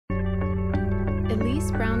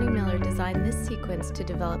Elise Browning-Miller designed this sequence to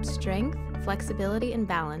develop strength, flexibility, and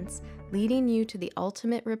balance, leading you to the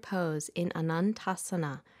ultimate repose in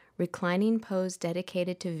Anantasana, reclining pose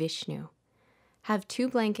dedicated to Vishnu. Have 2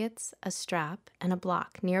 blankets, a strap, and a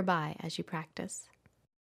block nearby as you practice.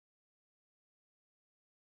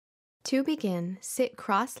 To begin, sit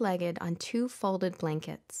cross-legged on 2 folded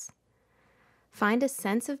blankets. Find a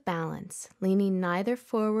sense of balance, leaning neither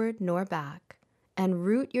forward nor back, and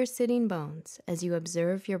root your sitting bones as you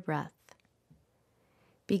observe your breath.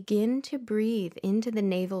 Begin to breathe into the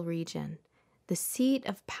navel region, the seat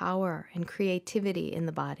of power and creativity in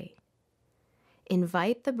the body.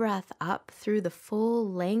 Invite the breath up through the full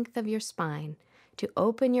length of your spine to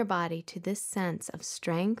open your body to this sense of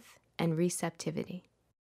strength and receptivity.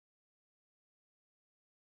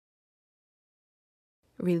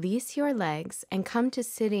 Release your legs and come to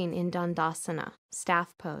sitting in Dandasana,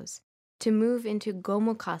 staff pose, to move into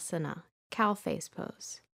Gomukhasana, cow face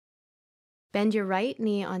pose. Bend your right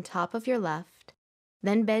knee on top of your left,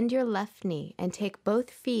 then bend your left knee and take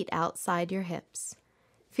both feet outside your hips.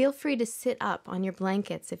 Feel free to sit up on your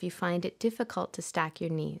blankets if you find it difficult to stack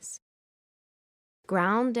your knees.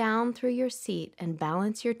 Ground down through your seat and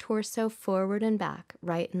balance your torso forward and back,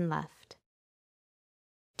 right and left.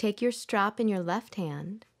 Take your strap in your left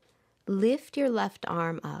hand, lift your left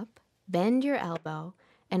arm up, bend your elbow,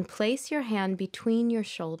 and place your hand between your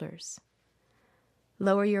shoulders.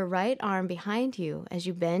 Lower your right arm behind you as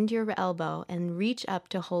you bend your elbow and reach up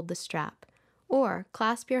to hold the strap, or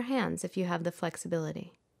clasp your hands if you have the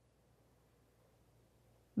flexibility.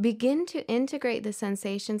 Begin to integrate the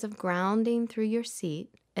sensations of grounding through your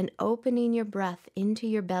seat and opening your breath into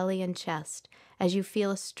your belly and chest as you feel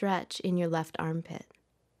a stretch in your left armpit.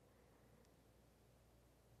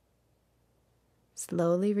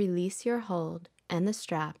 Slowly release your hold and the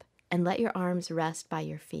strap and let your arms rest by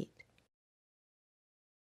your feet.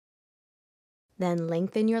 Then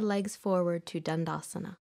lengthen your legs forward to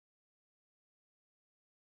Dandasana.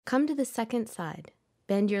 Come to the second side.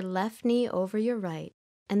 Bend your left knee over your right,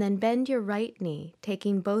 and then bend your right knee,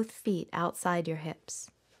 taking both feet outside your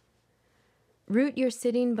hips. Root your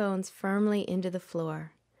sitting bones firmly into the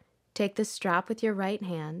floor. Take the strap with your right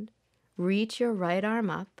hand, reach your right arm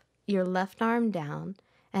up, your left arm down,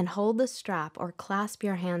 and hold the strap or clasp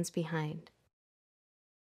your hands behind.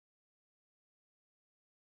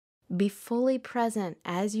 Be fully present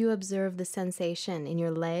as you observe the sensation in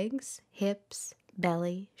your legs, hips,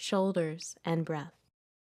 belly, shoulders, and breath.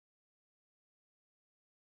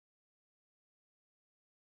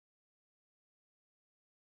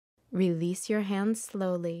 Release your hands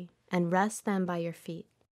slowly and rest them by your feet.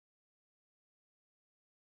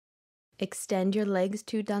 Extend your legs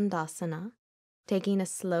to Dandasana, taking a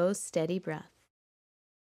slow, steady breath.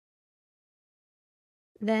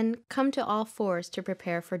 Then come to all fours to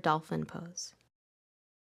prepare for dolphin pose.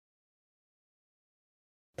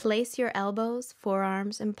 Place your elbows,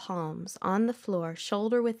 forearms, and palms on the floor,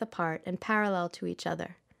 shoulder-width apart and parallel to each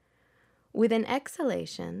other. With an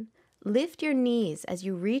exhalation, lift your knees as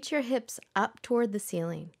you reach your hips up toward the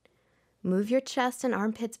ceiling. Move your chest and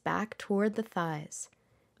armpits back toward the thighs.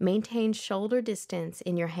 Maintain shoulder distance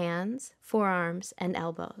in your hands, forearms, and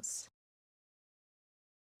elbows.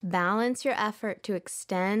 Balance your effort to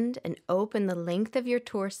extend and open the length of your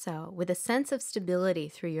torso with a sense of stability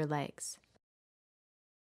through your legs.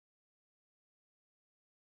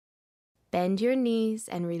 Bend your knees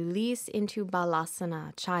and release into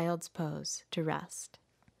Balasana, child's pose, to rest.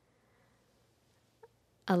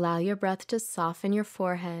 Allow your breath to soften your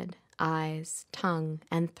forehead, eyes, tongue,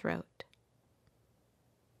 and throat.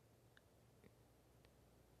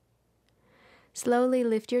 Slowly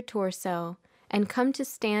lift your torso and come to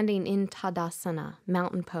standing in Tadasana,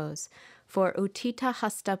 mountain pose, for Uttita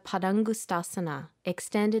Hasta Padangustasana,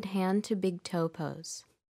 extended hand to big toe pose.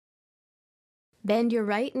 Bend your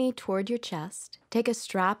right knee toward your chest, take a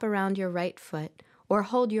strap around your right foot, or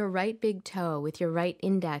hold your right big toe with your right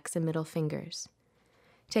index and middle fingers.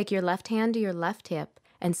 Take your left hand to your left hip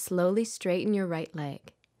and slowly straighten your right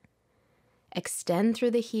leg. Extend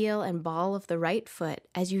through the heel and ball of the right foot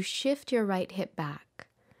as you shift your right hip back.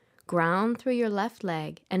 Ground through your left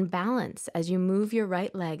leg and balance as you move your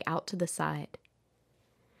right leg out to the side.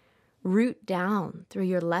 Root down through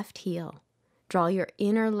your left heel. Draw your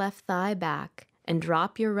inner left thigh back and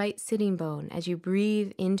drop your right sitting bone as you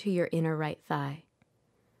breathe into your inner right thigh.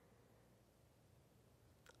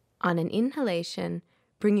 On an inhalation,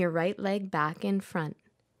 bring your right leg back in front.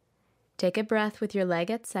 Take a breath with your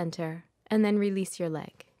leg at center and then release your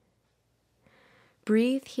leg.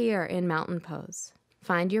 Breathe here in mountain pose.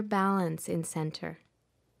 Find your balance in center.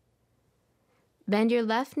 Bend your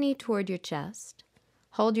left knee toward your chest.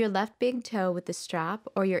 Hold your left big toe with the strap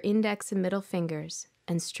or your index and middle fingers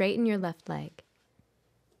and straighten your left leg.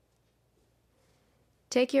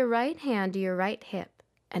 Take your right hand to your right hip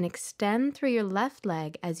and extend through your left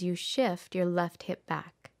leg as you shift your left hip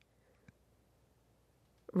back.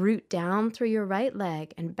 Root down through your right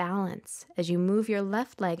leg and balance as you move your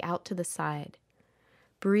left leg out to the side.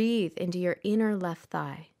 Breathe into your inner left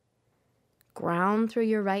thigh. Ground through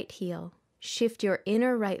your right heel. Shift your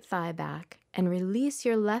inner right thigh back and release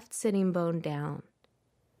your left sitting bone down.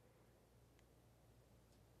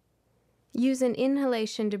 Use an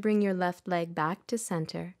inhalation to bring your left leg back to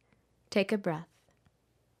center. Take a breath.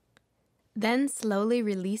 Then slowly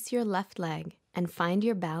release your left leg and find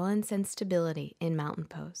your balance and stability in mountain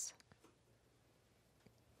pose.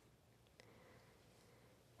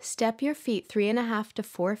 Step your feet 3.5 to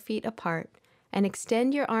 4 feet apart and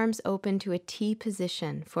extend your arms open to a T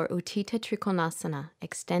position for Utthita Trikonasana,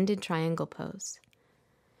 extended triangle pose.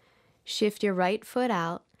 Shift your right foot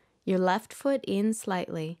out, your left foot in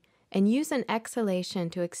slightly, and use an exhalation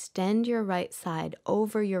to extend your right side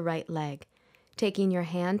over your right leg, taking your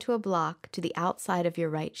hand to a block to the outside of your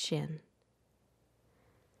right shin.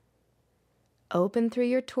 Open through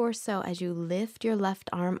your torso as you lift your left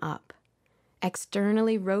arm up.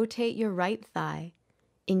 Externally rotate your right thigh,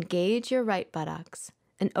 engage your right buttocks,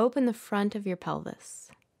 and open the front of your pelvis.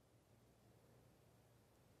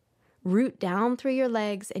 Root down through your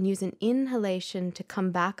legs and use an inhalation to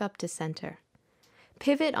come back up to center.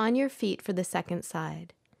 Pivot on your feet for the second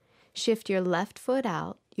side. Shift your left foot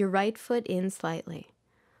out, your right foot in slightly.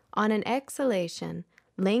 On an exhalation,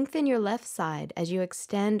 lengthen your left side as you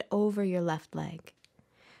extend over your left leg.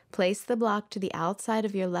 Place the block to the outside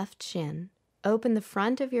of your left shin, open the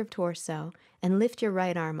front of your torso, and lift your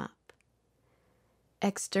right arm up.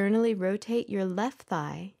 Externally rotate your left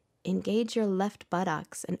thigh, engage your left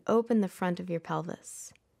buttocks, and open the front of your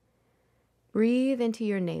pelvis. Breathe into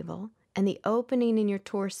your navel and the opening in your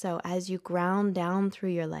torso as you ground down through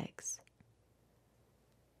your legs.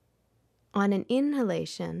 On an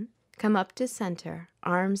inhalation, come up to center,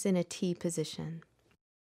 arms in a T position.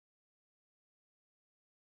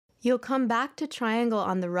 You'll come back to triangle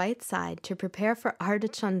on the right side to prepare for Ardha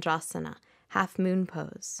Chandrasana, half moon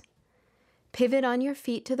pose. Pivot on your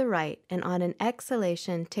feet to the right and on an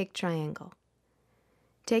exhalation, take triangle.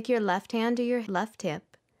 Take your left hand to your left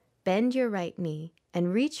hip, bend your right knee,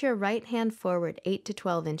 and reach your right hand forward 8 to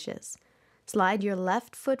 12 inches. Slide your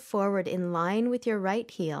left foot forward in line with your right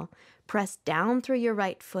heel, press down through your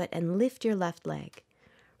right foot and lift your left leg.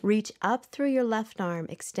 Reach up through your left arm,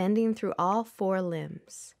 extending through all 4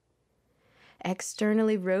 limbs.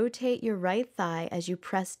 Externally rotate your right thigh as you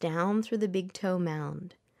press down through the big toe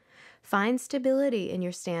mound. Find stability in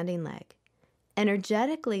your standing leg.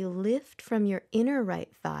 Energetically lift from your inner right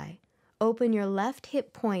thigh. Open your left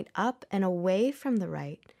hip point up and away from the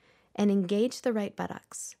right, and engage the right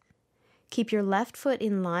buttocks. Keep your left foot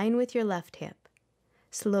in line with your left hip.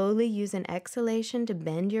 Slowly use an exhalation to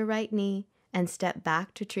bend your right knee and step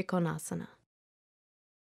back to Trikonasana.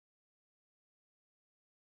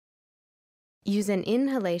 Use an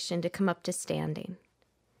inhalation to come up to standing.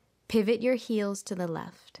 Pivot your heels to the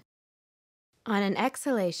left. On an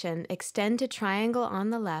exhalation, extend to triangle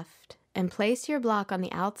on the left and place your block on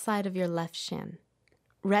the outside of your left shin.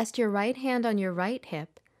 Rest your right hand on your right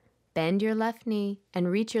hip, bend your left knee,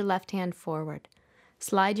 and reach your left hand forward.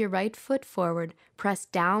 Slide your right foot forward, press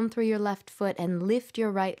down through your left foot, and lift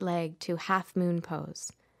your right leg to half moon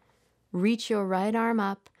pose. Reach your right arm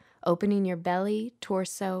up, opening your belly,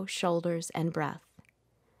 torso, shoulders, and breath.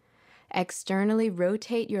 Externally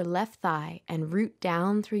rotate your left thigh and root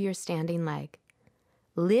down through your standing leg.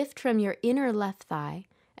 Lift from your inner left thigh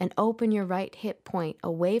and open your right hip point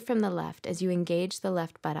away from the left as you engage the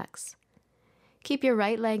left buttocks. Keep your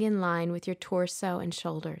right leg in line with your torso and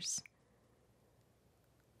shoulders.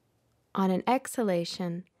 On an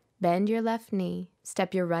exhalation, bend your left knee,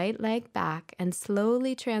 step your right leg back, and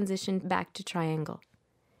slowly transition back to triangle.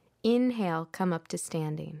 Inhale, come up to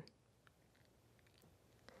standing.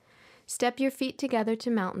 Step your feet together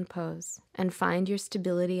to mountain pose and find your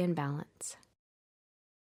stability and balance.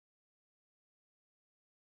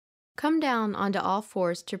 Come down onto all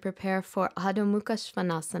fours to prepare for Adho Mukha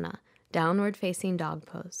Svanasana, downward facing dog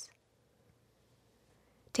pose.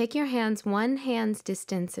 Take your hands 1 hand's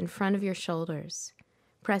distance in front of your shoulders.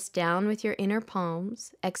 Press down with your inner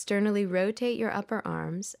palms, externally rotate your upper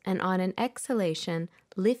arms, and on an exhalation,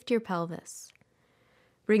 lift your pelvis.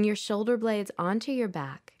 Bring your shoulder blades onto your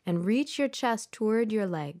back and reach your chest toward your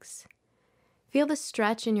legs. Feel the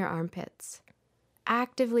stretch in your armpits.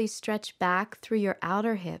 Actively stretch back through your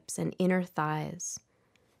outer hips and inner thighs.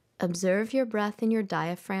 Observe your breath in your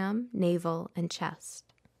diaphragm, navel, and chest.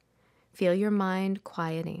 Feel your mind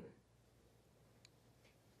quieting.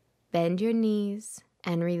 Bend your knees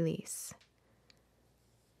and release.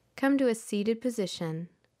 Come to a seated position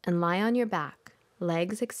and lie on your back,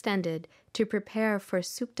 legs extended, to prepare for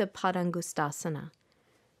Supta Padangustasana,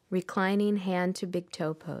 reclining hand to big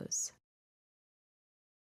toe pose.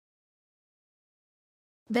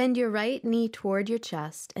 Bend your right knee toward your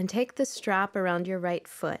chest and take the strap around your right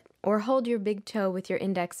foot, or hold your big toe with your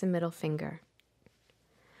index and middle finger.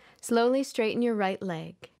 Slowly straighten your right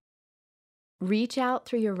leg. Reach out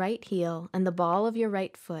through your right heel and the ball of your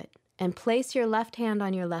right foot and place your left hand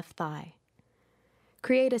on your left thigh.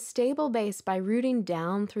 Create a stable base by rooting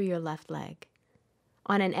down through your left leg.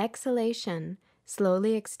 On an exhalation,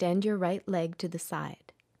 slowly extend your right leg to the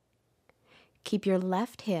side. Keep your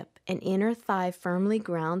left hip and inner thigh firmly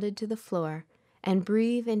grounded to the floor and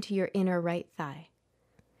breathe into your inner right thigh.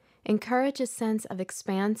 Encourage a sense of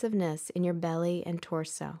expansiveness in your belly and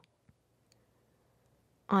torso.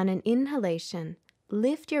 On an inhalation,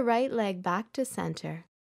 lift your right leg back to center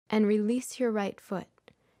and release your right foot.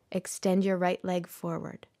 Extend your right leg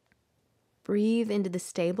forward. Breathe into the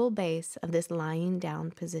stable base of this lying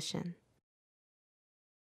down position.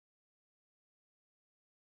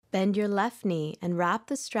 Bend your left knee and wrap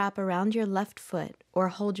the strap around your left foot or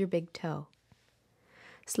hold your big toe.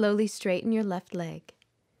 Slowly straighten your left leg.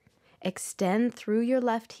 Extend through your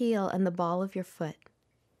left heel and the ball of your foot.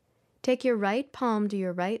 Take your right palm to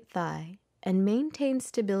your right thigh and maintain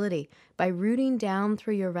stability by rooting down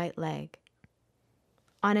through your right leg.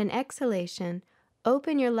 On an exhalation,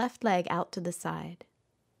 open your left leg out to the side.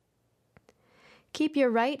 Keep your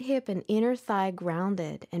right hip and inner thigh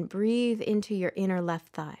grounded and breathe into your inner left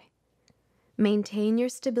thigh. Maintain your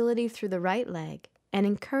stability through the right leg and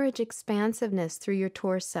encourage expansiveness through your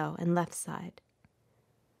torso and left side.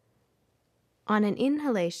 On an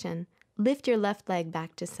inhalation, lift your left leg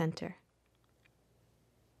back to center.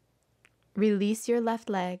 Release your left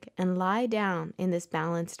leg and lie down in this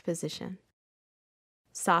balanced position.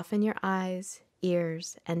 Soften your eyes,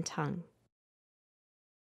 ears, and tongue.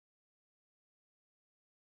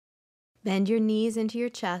 Bend your knees into your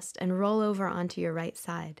chest and roll over onto your right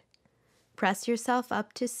side. Press yourself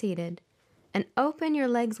up to seated and open your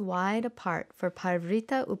legs wide apart for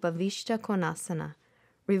Parvrita Upavishta Konasana,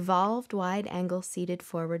 revolved wide angle seated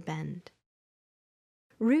forward bend.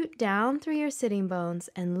 Root down through your sitting bones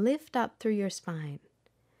and lift up through your spine.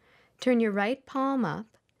 Turn your right palm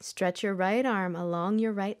up, stretch your right arm along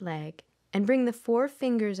your right leg, and bring the 4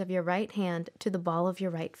 fingers of your right hand to the ball of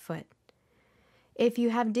your right foot. If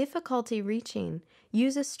you have difficulty reaching,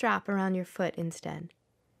 use a strap around your foot instead.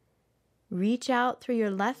 Reach out through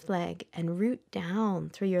your left leg and root down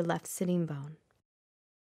through your left sitting bone.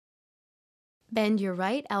 Bend your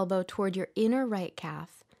right elbow toward your inner right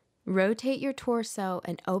calf. Rotate your torso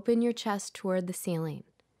and open your chest toward the ceiling.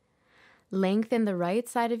 Lengthen the right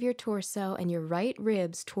side of your torso and your right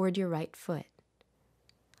ribs toward your right foot.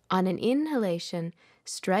 On an inhalation,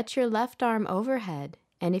 stretch your left arm overhead,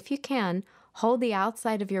 and if you can, hold the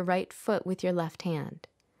outside of your right foot with your left hand.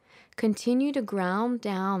 Continue to ground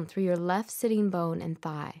down through your left sitting bone and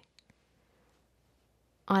thigh.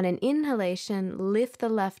 On an inhalation, lift the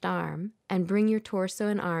left arm and bring your torso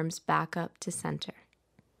and arms back up to center.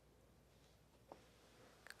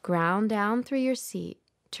 Ground down through your seat.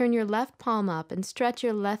 Turn your left palm up and stretch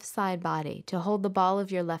your left side body to hold the ball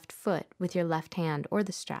of your left foot with your left hand or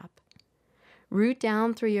the strap. Root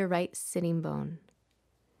down through your right sitting bone.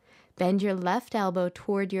 Bend your left elbow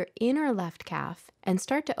toward your inner left calf and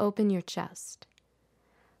start to open your chest.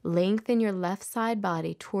 Lengthen your left side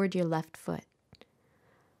body toward your left foot.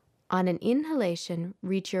 On an inhalation,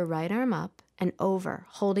 reach your right arm up and over,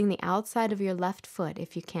 holding the outside of your left foot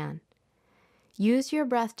if you can. Use your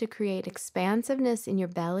breath to create expansiveness in your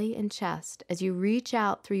belly and chest as you reach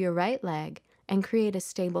out through your right leg and create a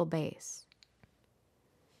stable base.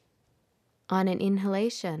 On an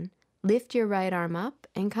inhalation, lift your right arm up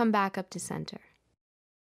and come back up to center.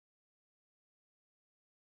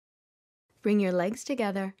 Bring your legs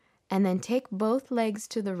together and then take both legs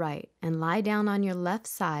to the right and lie down on your left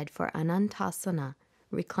side for Anantasana,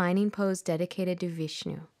 reclining pose dedicated to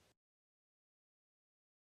Vishnu.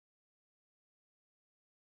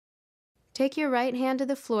 Take your right hand to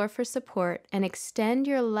the floor for support and extend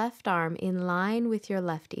your left arm in line with your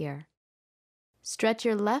left ear. Stretch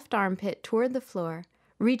your left armpit toward the floor,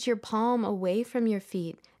 reach your palm away from your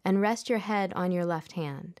feet, and rest your head on your left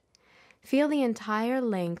hand. Feel the entire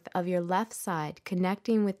length of your left side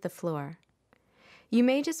connecting with the floor. You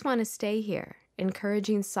may just want to stay here,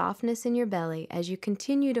 encouraging softness in your belly as you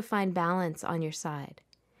continue to find balance on your side.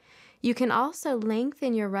 You can also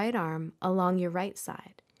lengthen your right arm along your right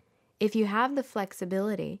side. If you have the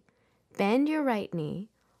flexibility, bend your right knee,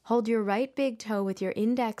 hold your right big toe with your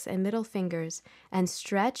index and middle fingers, and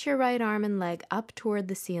stretch your right arm and leg up toward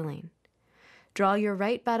the ceiling. Draw your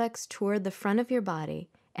right buttocks toward the front of your body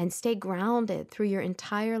and stay grounded through your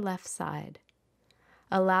entire left side.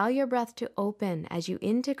 Allow your breath to open as you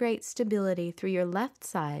integrate stability through your left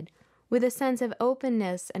side with a sense of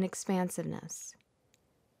openness and expansiveness.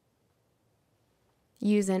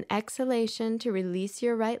 Use an exhalation to release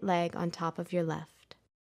your right leg on top of your left.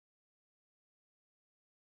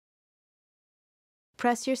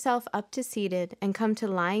 Press yourself up to seated and come to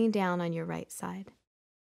lying down on your right side.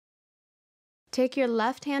 Take your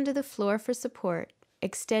left hand to the floor for support,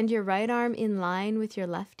 extend your right arm in line with your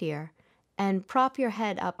left ear, and prop your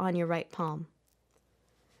head up on your right palm.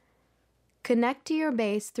 Connect to your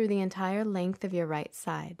base through the entire length of your right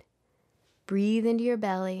side. Breathe into your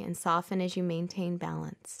belly and soften as you maintain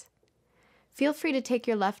balance. Feel free to take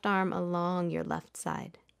your left arm along your left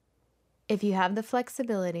side. If you have the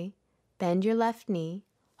flexibility, bend your left knee,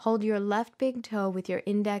 hold your left big toe with your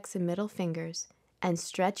index and middle fingers, and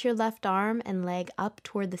stretch your left arm and leg up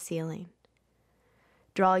toward the ceiling.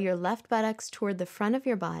 Draw your left buttocks toward the front of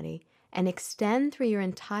your body and extend through your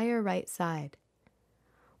entire right side.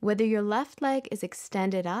 Whether your left leg is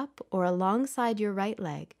extended up or alongside your right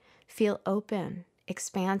leg, feel open,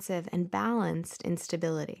 expansive, and balanced in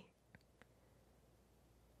stability.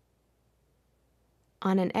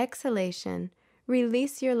 On an exhalation,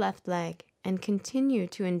 release your left leg and continue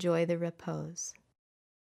to enjoy the repose.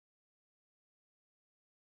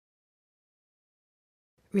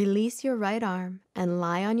 Release your right arm and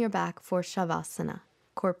lie on your back for Shavasana,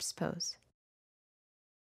 corpse pose.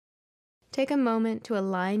 Take a moment to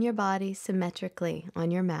align your body symmetrically on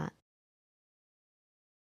your mat.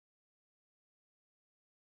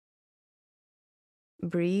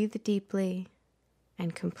 Breathe deeply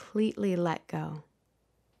and completely let go.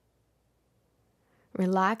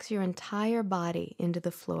 Relax your entire body into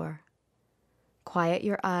the floor. Quiet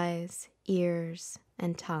your eyes, ears,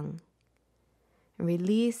 and tongue. And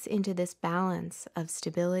release into this balance of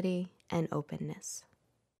stability and openness.